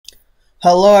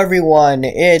Hello everyone,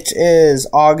 it is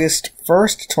August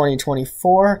 1st,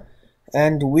 2024,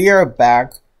 and we are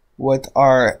back with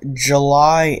our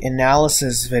July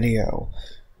analysis video.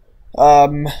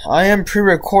 I am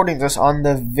pre-recording this on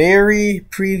the very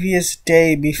previous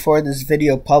day before this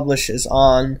video publishes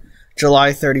on July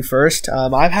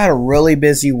 31st. I've had a really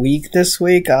busy week this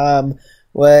week,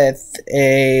 with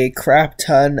a crap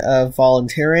ton of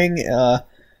volunteering.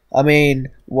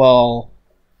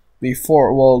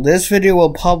 This video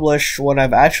will publish when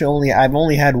I've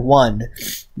only had one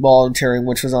volunteering,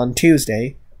 which was on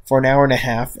Tuesday for an hour and a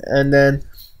half, and then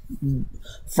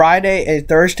Friday and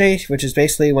Thursday, which is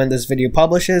basically when this video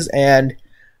publishes, and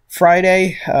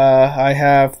Friday, I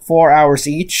have 4 hours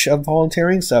each of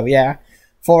volunteering, so yeah,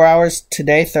 4 hours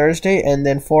today, Thursday, and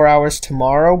then 4 hours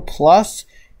tomorrow, plus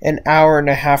an hour and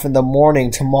a half in the morning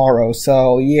tomorrow,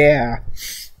 so yeah.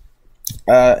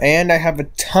 And I have a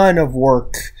ton of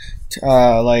work,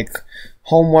 like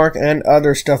homework and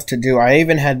other stuff to do. I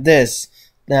even had this.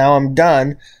 Now I'm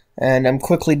done, and I'm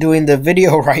quickly doing the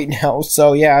video right now.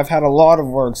 So yeah, I've had a lot of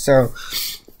work. So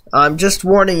I'm just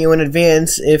warning you in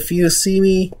advance. If you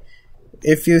think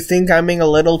I'm being a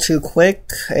little too quick,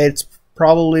 it's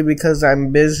probably because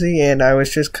I'm busy and I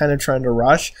was just kind of trying to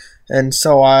rush. And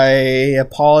so I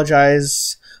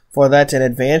apologize for that in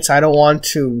advance. I don't want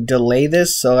to delay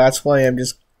this, so that's why I'm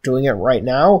just doing it right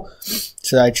now,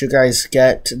 so that you guys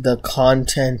get the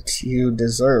content you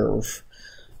deserve.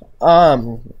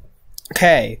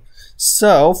 Okay,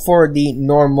 so for the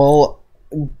normal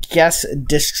guess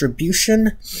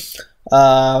distribution,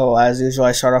 as usual,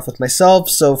 I start off with myself.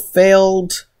 So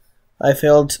I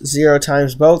failed 0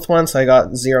 times both months. I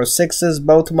got 0 6s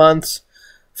both months.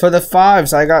 For the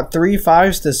 5s, I got 3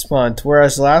 5s this month,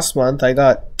 whereas last month I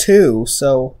got 2,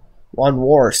 so one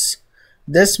worse.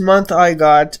 This month I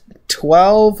got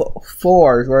 12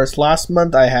 4s, whereas last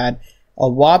month I had a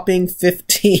whopping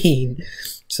 15,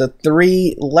 so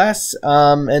 3 less.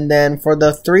 And then for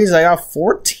the 3s, I got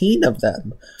 14 of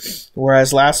them,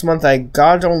 whereas last month I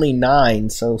got only 9,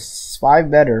 so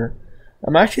 5 better.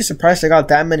 I'm actually surprised I got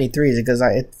that many 3s, because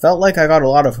it felt like I got a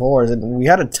lot of 4s, and we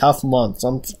had a tough month,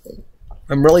 so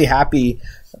I'm really happy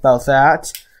about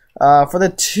that. For the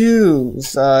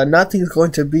 2s, nothing's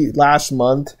going to beat last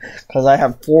month, because I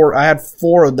had 4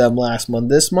 of them last month.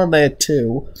 This month I had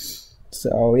 2.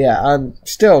 So yeah, I'm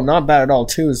still not bad at all.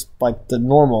 2 is like the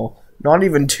normal. Not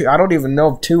even 2. I don't even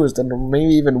know if 2 is the normal.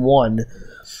 Maybe even 1.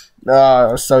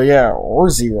 So yeah, or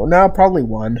 0. No, probably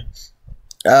 1.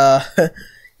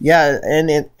 Yeah,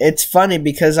 and it's funny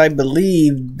because I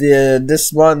believe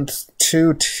this month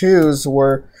 2 2s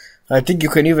were, I think you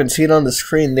can even see it on the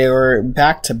screen, they were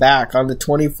back-to-back on the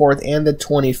 24th and the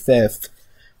 25th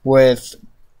with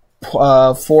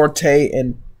Forte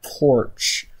and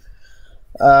Porch.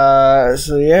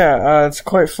 So yeah, it's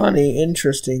quite funny,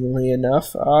 interestingly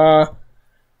enough.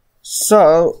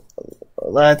 So,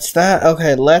 that's that.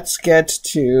 Okay, let's get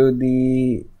to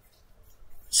the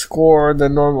score, the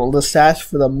stats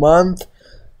for the month.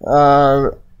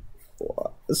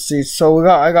 Let's see, so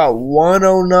I got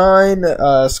 109,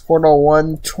 scored a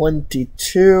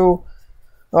 122.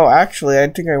 Oh, actually, I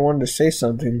think I wanted to say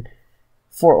something.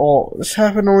 This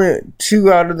happened only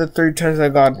 2 out of the 3 times I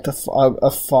got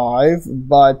a 5,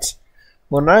 but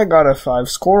when I got a 5,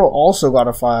 Squirtle also got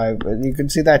a 5. And you can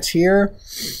see that's here.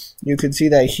 You can see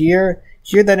that here.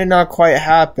 Here that did not quite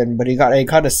happen, but he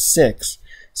got a 6.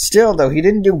 Still, though, he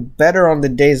didn't do better on the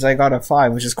days I got a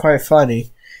 5, which is quite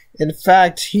funny. In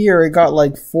fact, here it got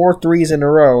like 4 3s in a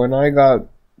row, and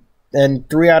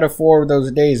 3 out of 4 of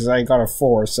those days I got a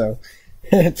 4, so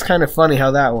it's kind of funny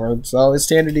how that worked. So his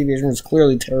standard deviation was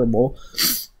clearly terrible.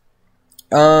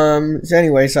 So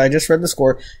anyway, so I just read the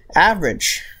score.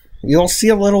 Average. You'll see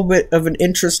a little bit of an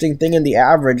interesting thing in the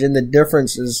average and the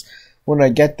differences when I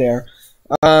get there.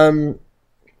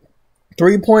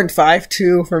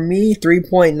 3.52 for me,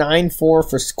 3.94 for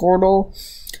Squirtle.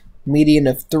 Median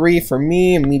of 3 for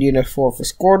me, a median of 4 for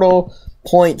Squirtle,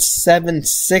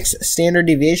 0.76 standard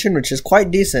deviation, which is quite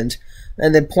decent,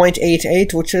 and then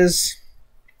 0.88, which is,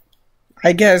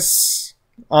 I guess,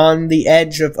 on the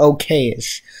edge of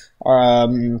okay-ish.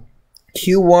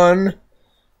 Q1,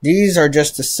 these are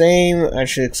just the same,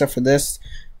 actually, except for this,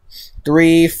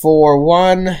 3, 4,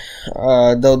 1,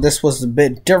 though this was a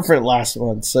bit different last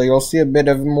month, so you'll see a bit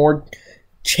of more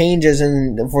changes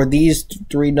for these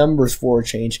 3 numbers for a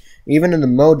change. Even in the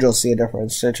mode you'll see a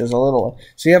difference, such as a little.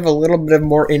 So you have a little bit of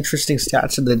more interesting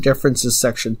stats in the differences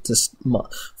section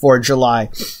for July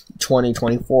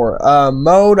 2024.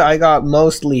 Mode, I got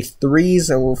mostly 3s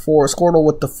and 4 Squirtle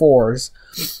with the 4s.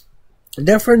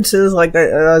 Differences, like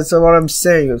so what I'm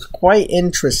saying is quite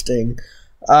interesting.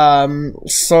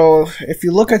 So if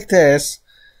you look at this,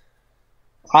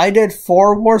 I did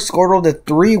 4 wars, Squirtle did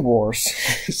 3 wars.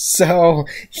 So,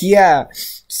 yeah.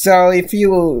 So if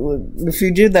you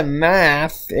do the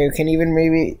math, you can even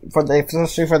maybe,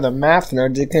 especially for the math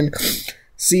nerds, you can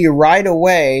see right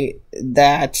away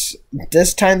that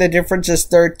this time the difference is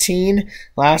 13.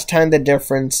 Last time the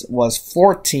difference was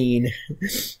 14.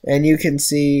 And you can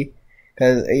see,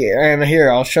 and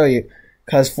here, I'll show you.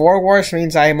 Because 4 wars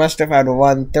means I must have had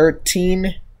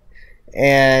 113.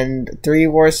 And 3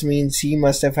 wars means he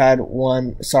must have had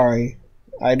one. Sorry,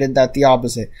 I did that the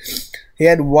opposite. He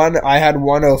had one. I had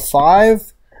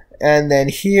 105, and then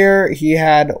here he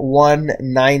had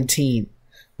 119.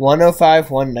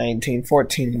 105, 119,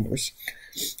 14 wars.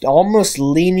 Almost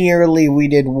linearly we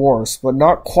did wars, but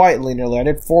not quite linearly. I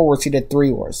did 4 wars. He did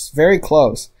 3 wars. Very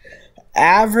close.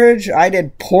 Average, I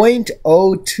did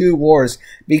 0.02 wars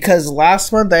because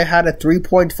last month I had a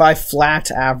 3.5 flat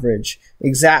average.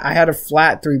 I had a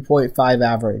flat 3.5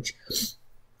 average.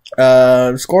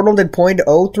 Squirtle did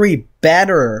 0.03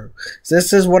 better.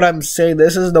 This is what I'm saying.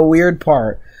 This is the weird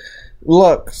part.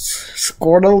 Look,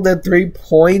 Squirtle did 3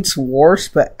 points worse,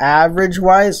 but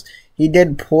average-wise, he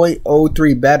did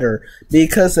 0.03 better.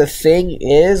 Because the thing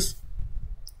is,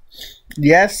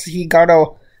 yes, he got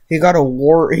a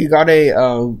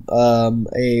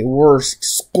worse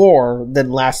score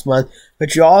than last month,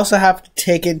 but you also have to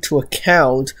take into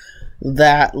account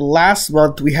that last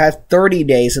month we had 30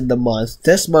 days in the month.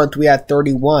 This month we had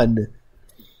 31.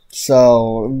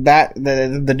 So that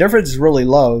the difference is really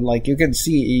low. Like you can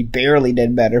see, he barely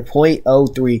did better,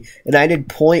 0.03, and I did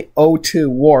 0.02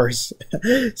 worse.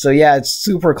 So yeah, it's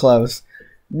super close.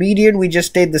 Median, we just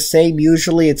stayed the same.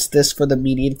 Usually it's this for the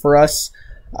median for us.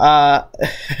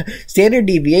 Standard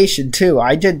deviation too.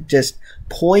 I did just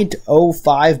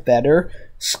 0.05 better.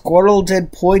 Squirtle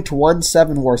did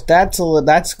 0.17 worse.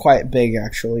 That's quite big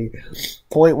actually.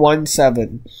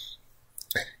 0.17.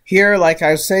 Here, like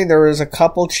I was saying, there was a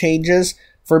couple changes.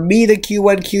 For me, the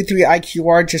Q1, Q3,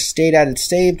 IQR just stayed at its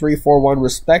same, 3, 4, 1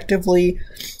 respectively.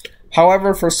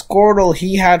 However, for Squirtle,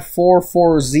 he had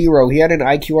 440. He had an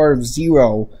IQR of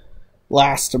 0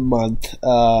 last month.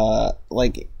 I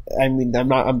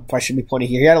should be pointing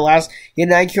here. He had an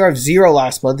IQR of 0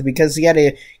 last month because he had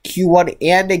a Q1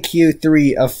 and a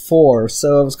Q3 of 4.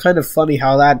 So it was kind of funny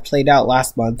how that played out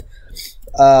last month.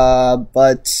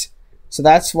 So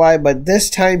that's why, but this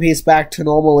time he's back to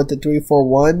normal with the 3, 4,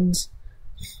 1s.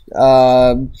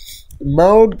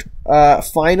 Mode,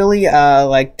 finally,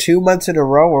 like 2 months in a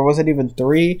row, or was it even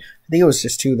 3? I think it was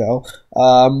just 2 though.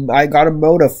 I got a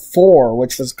mode of 4,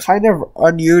 which was kind of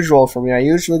unusual for me. I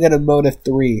usually get a mode of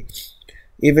 3.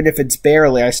 Even if it's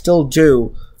barely, I still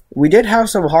do. We did have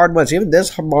some hard months. Even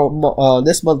this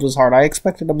month was hard. I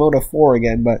expected a mode of 4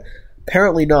 again, but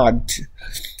apparently not.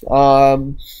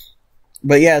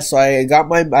 But yeah, so I got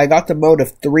the mode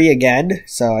of 3 again,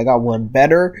 so I got one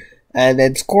better. And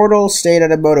then Squirtle stayed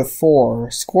at a mode of 4.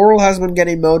 Squirtle has been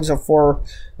getting a mode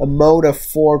of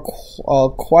 4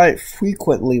 quite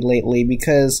frequently lately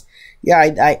because,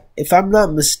 yeah, if I'm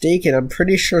not mistaken, I'm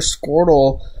pretty sure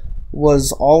Squirtle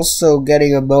was also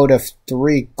getting a mode of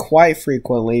 3 quite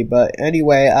frequently. But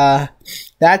anyway,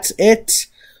 that's it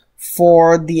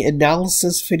for the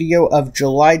analysis video of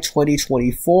July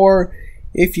 2024.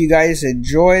 If you guys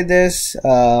enjoy this,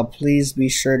 please be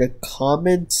sure to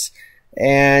comment.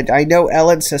 And I know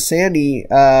Ellen Sassani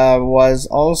was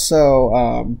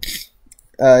also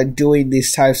doing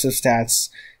these types of stats.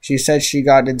 She said she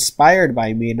got inspired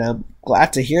by me, and I'm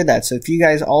glad to hear that. So if you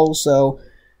guys also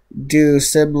do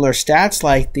similar stats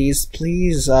like these,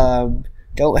 please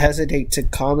don't hesitate to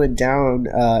comment down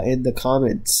in the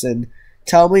comments and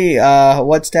tell me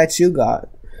what stats you got.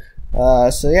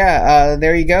 So yeah,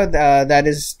 there you go. That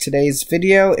is today's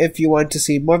video. If you want to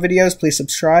see more videos, please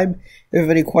subscribe. If you have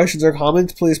any questions or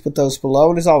comments, please put those below.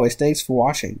 And as always, thanks for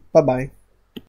watching. Bye-bye.